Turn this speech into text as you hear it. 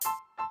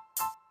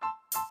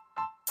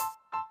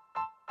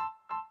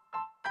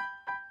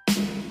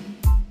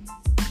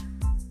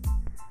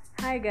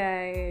Hi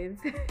guys,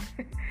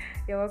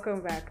 you're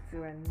welcome back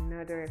to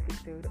another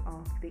episode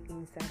of the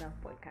Inside Out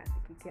podcast.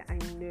 Okay, I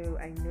know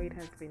it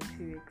has been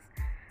 2 weeks.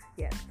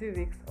 Yes, 2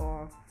 weeks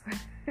of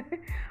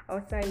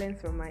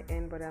silence from my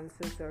end, but I'm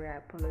so sorry. I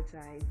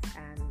apologize,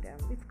 and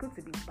it's good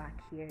to be back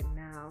here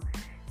now.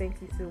 Thank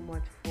you so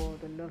much for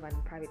the love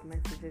and private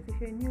messages.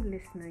 If you're a new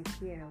listener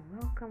here,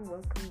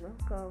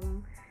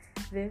 welcome.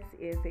 This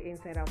is the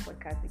Inside Out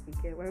podcast,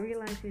 where real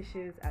life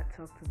issues are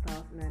talked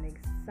about in an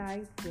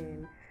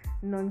exciting,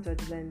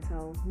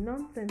 non-judgmental,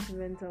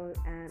 non-sentimental,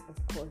 and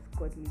of course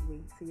godly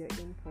way. So you're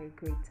in for a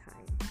great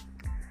time.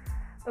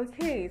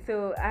 Okay,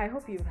 so I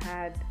hope you've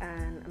had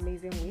an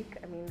amazing week.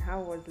 I mean, how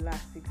was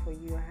last week for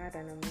you? I had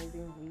an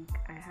amazing week.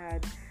 I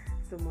had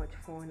so much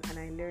fun and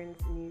I learned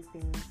new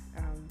things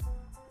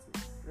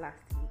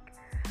last week.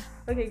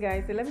 Okay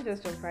guys, so let me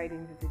just jump right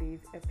into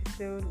today's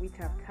episode, which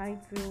I've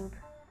titled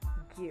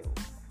Guilt.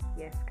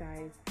 Yes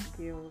guys,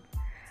 guilt.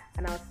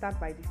 And I'll start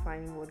by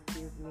defining what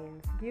guilt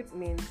means. Guilt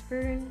means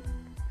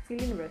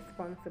feeling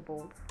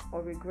responsible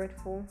or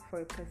regretful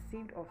for a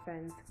perceived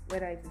offense,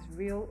 whether it is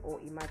real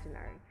or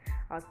imaginary.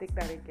 I'll take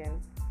that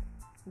again.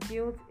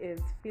 Guilt is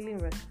feeling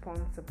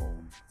responsible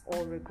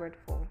or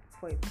regretful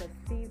for a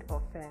perceived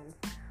offense,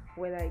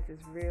 whether it is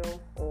real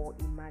or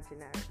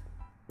imaginary.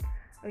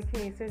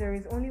 Okay, so there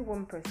is only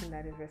one person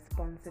that is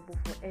responsible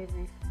for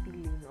every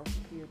feeling of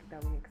guilt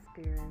that we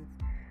experience.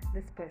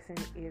 This person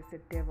is the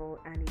devil,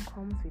 and it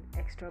comes with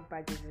extra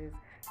baggages.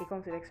 It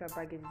comes with extra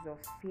baggages of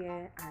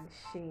fear and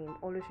shame,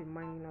 always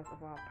reminding us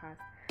of our past.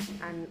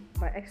 And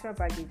by extra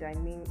baggage, I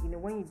mean,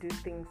 when you do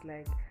things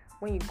like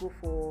when you go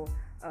for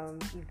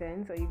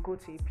events, or you go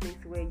to a place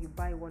where you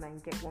buy one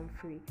and get one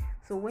free.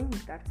 So when you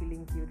start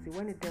feeling guilty,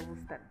 when the devil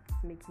starts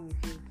making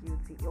you feel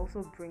guilty, it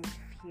also brings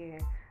fear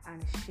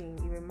and shame.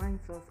 It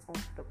reminds us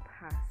of the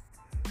past,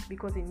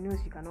 because it knows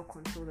you cannot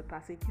control the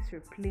past. So it keeps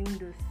replaying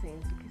those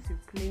sins, it keeps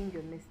replaying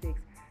your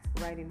mistakes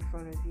right in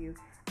front of you.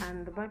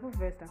 And the Bible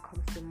verse that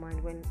comes to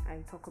mind when I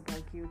talk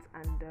about guilt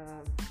and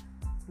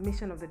the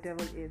mission of the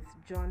devil is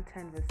John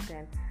 10 verse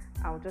 10.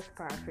 I'll just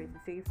paraphrase.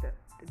 It says that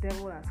the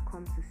devil has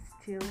come to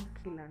steal,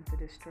 kill, and to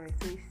destroy.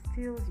 So he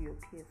steals your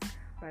peace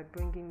by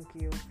bringing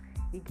guilt.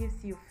 He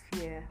gives you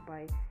fear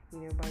by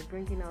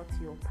bringing out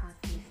your past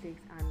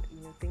mistakes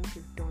and things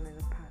you've done in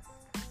the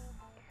past.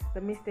 The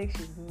mistakes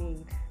you've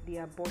made, the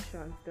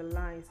abortions, the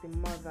lies, the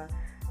murder.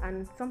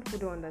 And some people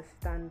don't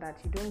understand that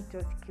you don't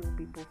just kill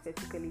people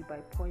physically by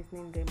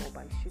poisoning them or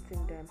by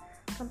shooting them.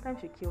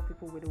 Sometimes you kill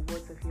people with the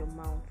words of your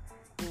mouth.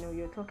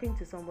 You're talking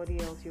to somebody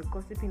else, you're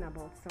gossiping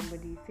about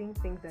somebody, saying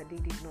things that they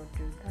did not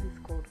do. That is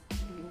called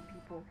killing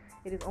people.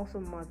 It is also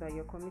murder.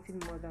 You're committing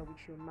murder with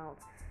your mouth.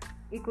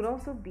 It could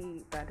also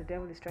be that the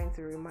devil is trying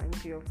to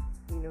remind you of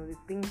the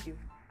things you've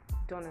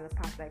done in the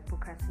past, like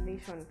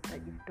procrastination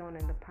that you've done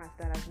in the past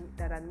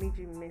that had made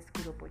you miss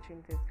good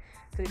opportunities.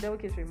 So the devil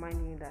keeps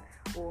reminding you that,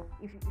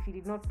 if you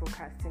did not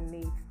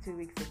procrastinate 2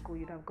 weeks ago,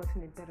 you'd have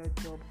gotten a better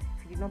job.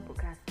 If you did not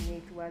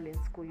procrastinate while in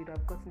school, you'd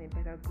have gotten a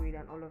better grade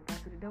and all of that.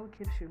 So the devil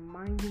keeps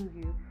reminding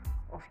you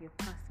of your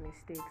past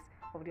mistakes,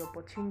 of the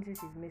opportunities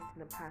you've missed in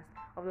the past,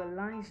 of the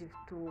lies you've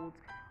told,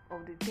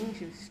 of the things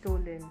you've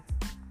stolen.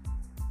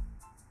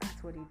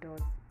 That's what he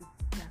does.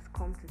 He has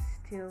come to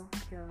steal,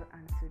 kill,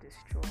 and to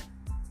destroy.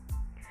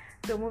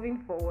 So moving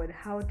forward,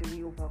 how do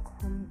we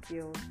overcome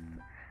guilt?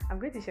 I'm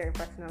going to share a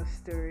personal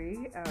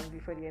story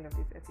before the end of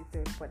this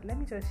episode, but let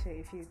me just share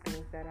a few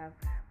things that I've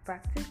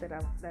practiced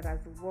that has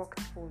worked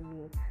for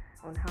me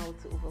on how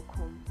to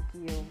overcome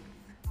guilt.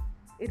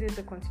 It is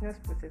a continuous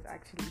process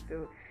actually,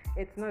 so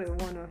it's not a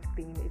one-off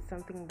thing. It's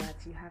something that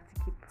you have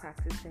to keep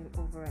practicing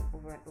over and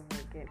over and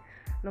over again.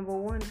 Number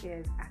one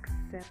is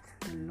accept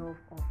the love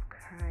of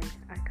Christ.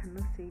 I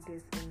cannot say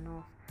this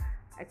enough.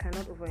 I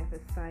cannot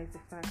overemphasize the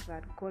fact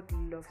that God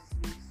loves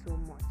you so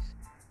much.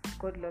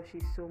 God loves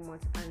you so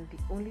much, and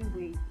the only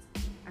way,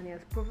 and He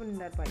has proven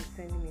that by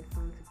sending His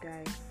Son to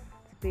die,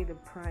 to pay the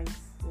price,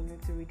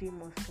 to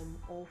redeem us from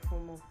all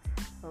form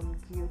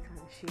of guilt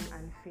and shame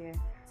and fear.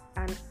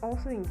 And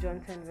also in John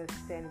 10 verse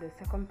 10, the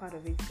second part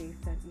of it says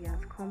that He has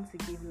come to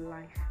give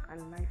life,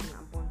 and life in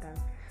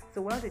abundance.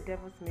 So while the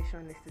devil's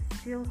mission is to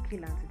steal,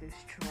 kill, and to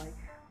destroy,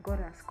 God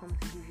has come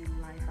to give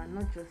you life, and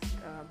not just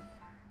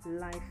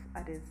life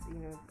at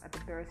the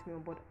barest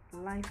meal, but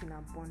life in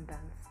abundance.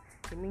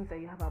 It means that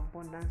you have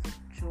abundance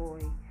of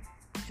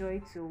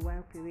joy to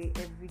wipe away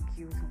every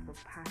guilt of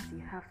the past. You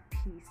have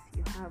peace,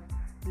 you have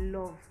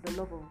love, the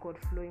love of God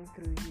flowing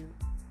through you.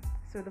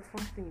 So the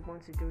first thing you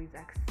want to do is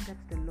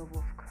accept the love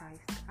of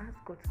Christ.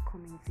 Ask God to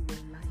come into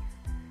your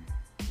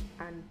life.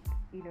 And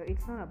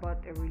it's not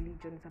about a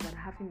religion, it's about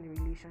having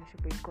a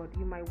relationship with God.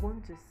 You might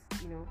want to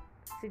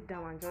sit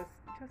down and just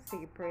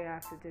say a prayer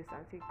after this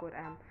and say, God,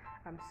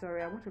 I'm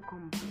sorry, I want to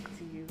come back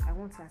to you. I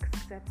want to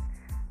accept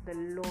the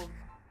love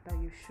that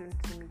you've shown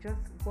to me. Just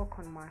work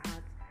on my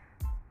heart,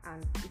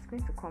 and it's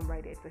going to come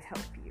right there to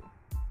help you.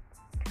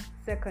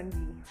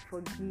 Secondly,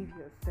 forgive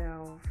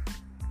yourself.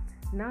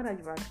 Now that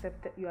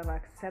you have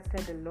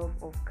accepted the love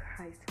of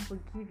Christ,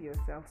 forgive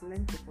yourself.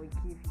 Learn to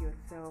forgive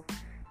yourself.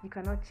 You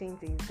cannot change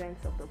the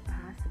events of the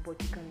past,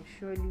 but you can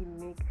surely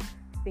make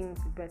things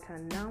better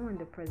now in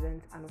the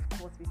present, and of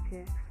course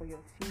prepare for your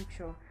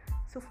future.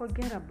 So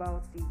forget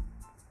about the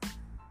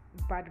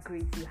bad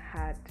grades you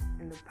had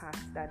in the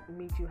past that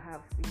made you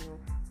have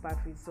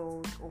bad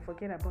results, or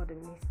forget about the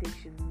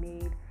mistakes you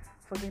made.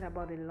 Forget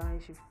about the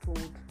lies you've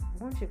told.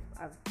 Once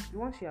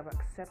you have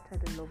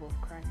accepted the love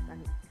of Christ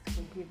and His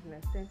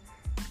forgiveness, then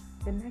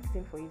the next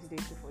thing for you to do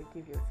is to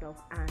forgive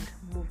yourself and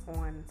move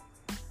on.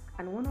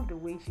 And one of the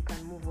ways you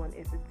can move on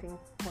is to think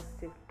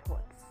positive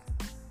thoughts.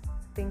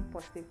 Think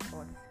positive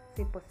thoughts.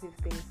 Say positive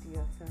things to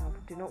yourself.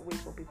 Do not wait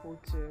for people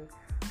to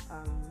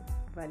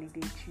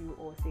validate you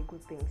or say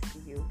good things to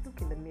you.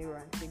 Look in the mirror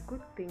and say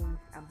good things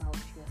about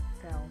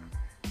yourself,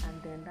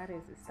 and then that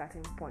is the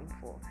starting point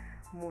for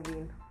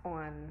moving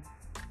on.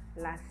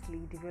 Lastly,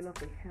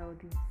 develop a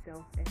healthy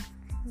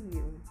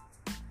self-esteem.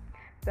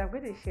 So I'm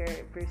going to share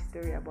a brief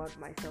story about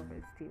my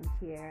self-esteem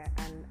here,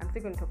 and I'm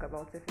still going to talk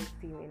about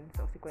self-esteem in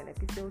subsequent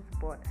episodes.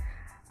 But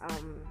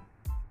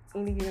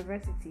in the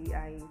university,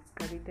 I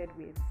graduated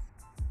with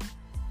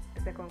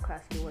a second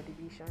class lower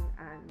division,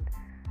 and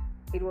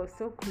it was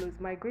so close.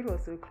 My grade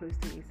was so close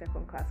to a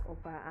second class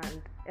upper,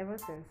 and ever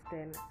since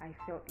then, I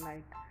felt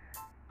like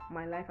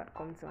my life had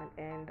come to an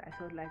end. I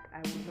felt like I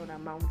would not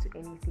amount to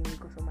anything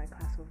because of my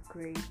class of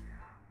grade.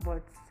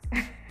 But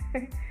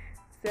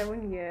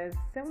 7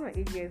 or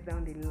 8 years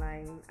down the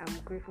line, I'm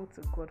grateful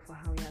to God for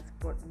how He has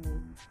brought me.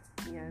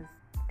 He has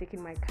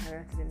taken my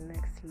career to the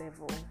next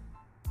level,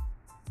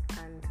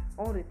 and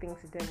all the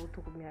things the devil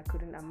told me I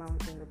couldn't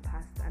amount to in the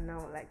past are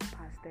now like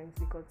past tense,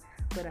 because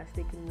God has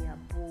taken me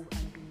above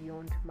and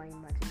beyond my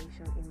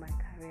imagination in my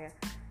career.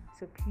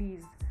 So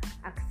please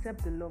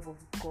accept the love of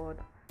God,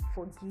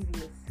 forgive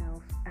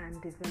yourself, and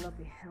develop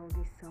a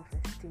healthy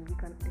self-esteem. You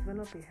can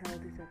develop a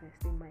healthy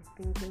self-esteem by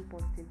thinking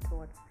positive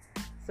thoughts,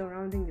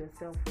 surrounding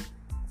yourself with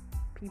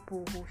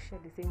people who share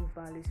the same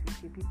values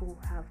with you, people who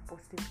have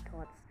positive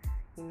thoughts,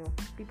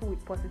 people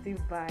with positive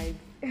vibes.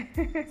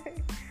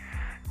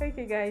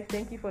 Okay guys,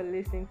 thank you for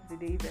listening to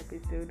today's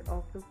episode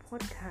of the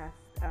podcast.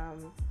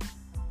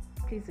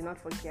 Please do not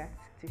forget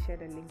to share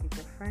the link with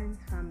your friends,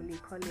 family,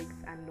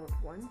 colleagues, and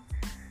loved ones.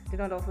 Do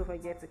not also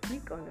forget to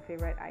click on the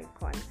favorite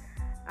icon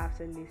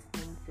after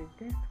listening to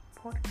this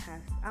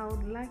podcast. I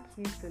would like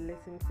you to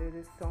listen to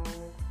this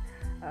song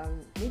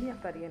maybe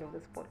after the end of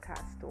this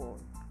podcast, or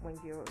when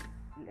you're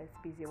less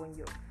busy, when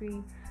you're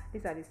free.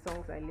 These are the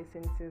songs I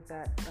listen to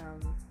that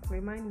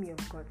remind me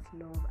of God's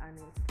love and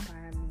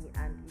inspire me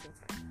and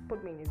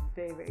put me in a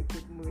very, very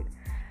good mood.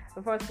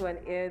 The first one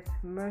is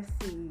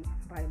Mercy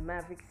by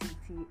Maverick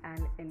City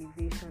and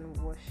Elevation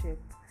Worship.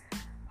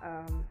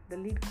 The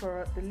lead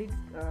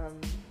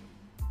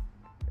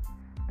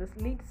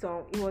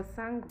song, it was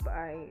sung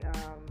by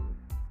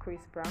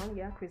Chris Brown.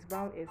 Yeah, Chris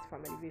Brown is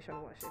from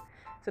Elevation Worship.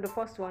 So the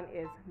first one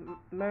is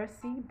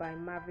Mercy by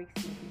Maverick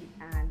City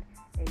and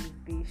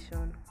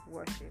Elevation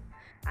Worship,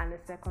 and the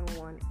second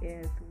one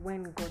is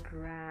When God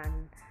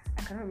Ran.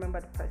 I cannot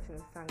remember the person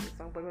who sang the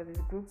song, but it was this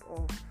group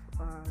of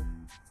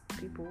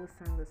people who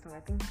sang the song.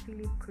 I think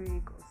Philip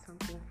Craig or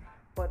something.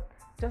 But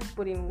just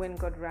put in When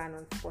God Ran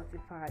on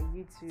Spotify,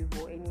 YouTube,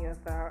 or any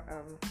other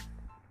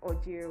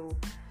audio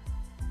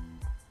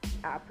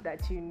app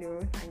that and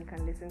you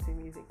can listen to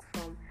music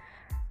from.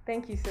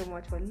 Thank you so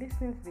much for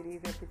listening to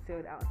today's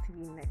episode. I'll see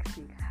you next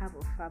week. Have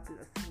a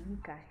fabulous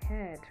week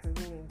ahead.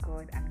 Remain in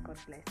God, and God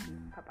bless you.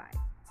 Bye-bye.